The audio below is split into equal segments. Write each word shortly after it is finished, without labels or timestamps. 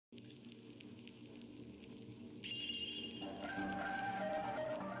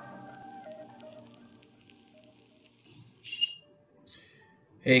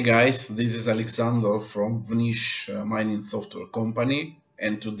Hey guys, this is Alexander from Vnish mining software company,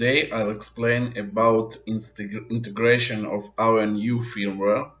 and today I'll explain about integration of our new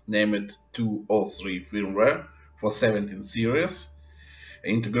firmware named 203 firmware for 17 series.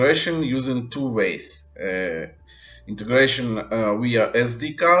 Integration using two ways. Integration via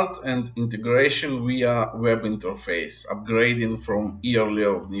SD card and integration via web interface, upgrading from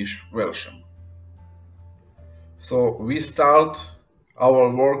earlier Vnish version. So we start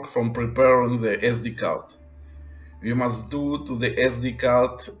our work from preparing the SD card. We must do to the SD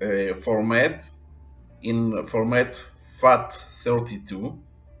card format in format FAT32.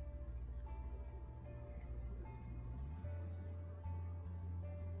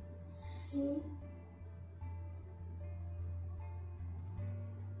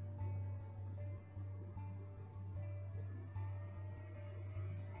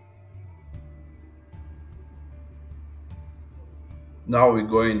 Now we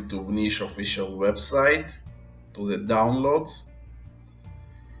go into Vnish official website to the downloads,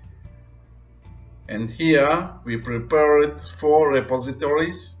 and here we prepared 4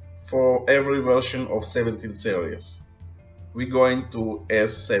 repositories for every version of 17 series. We go into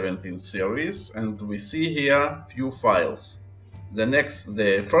S17 series and we see here few files.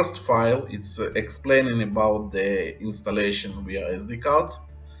 The first file is explaining about the installation via SD card.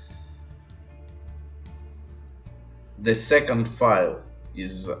 The second file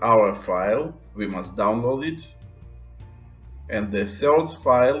is our file, we must download it. And the third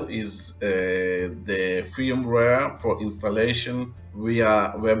file is the firmware for installation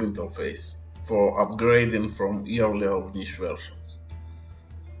via web interface for upgrading from earlier Vnish versions.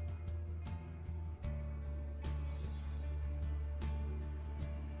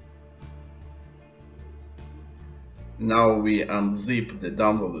 Now we unzip the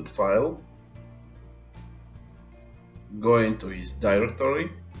downloaded file, go into its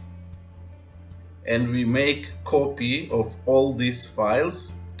directory, and we make copy of all these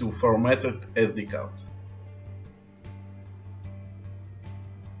files to formatted SD card.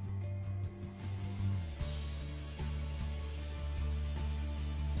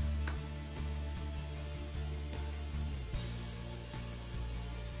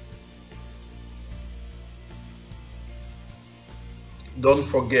 Don't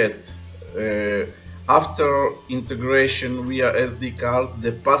forget, after integration via SD card,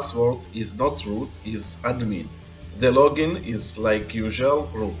 the password is not root, is admin. The login is like usual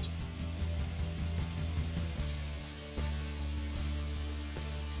root.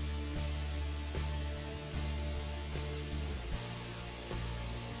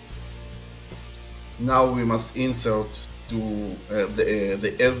 Now we must insert to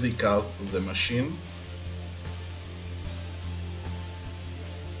the SD card to the machine.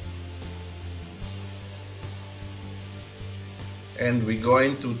 And we're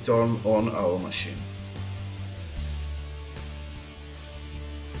going to turn on our machine.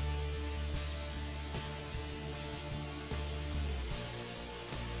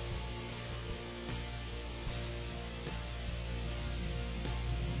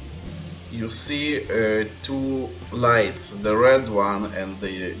 You see two lights, the red one and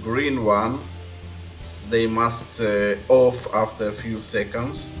the green one. They must off after a few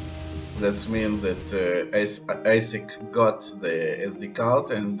seconds. That means that ASIC got the SD card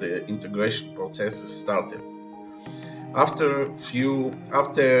and the integration process is started. After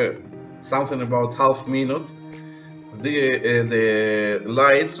something about half minute, the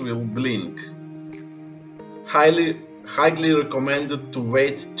lights will blink. Highly recommended to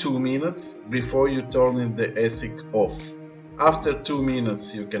wait 2 minutes before you turn the ASIC off. After 2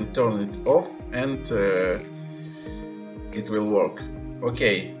 minutes you can turn it off and it will work.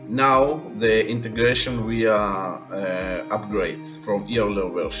 Okay, now the integration via upgrade from earlier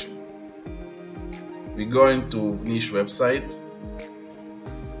version. We go into Vnish website,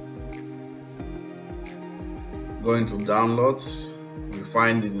 go into downloads, we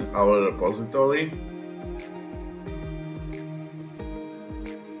find in our repository,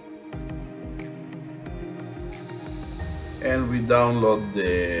 and we download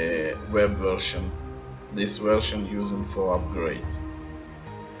the web version, this version using for upgrade.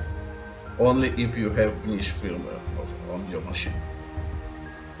 Only if you have Vnish firmware on your machine.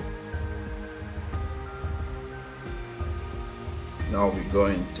 Now we're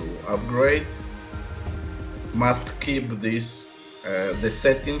going to upgrade. Must keep this, the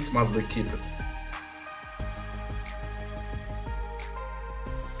settings must be kept.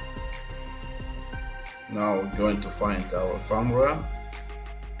 Now we're going to find our firmware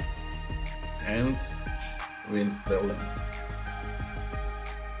and we install it.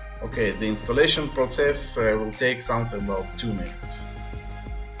 Okay, the installation process will take something about 2 minutes.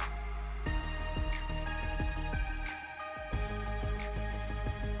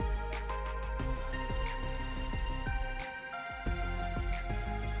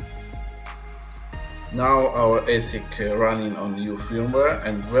 Now our ASIC running on new firmware,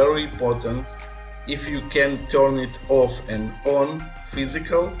 and very important, if you can turn it off and on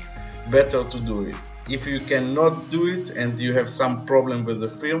physical, better to do it. If you cannot do it and you have some problem with the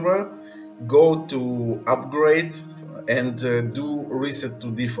firmware, go to upgrade and do reset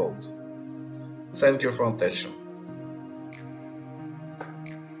to default. Thank you for attention.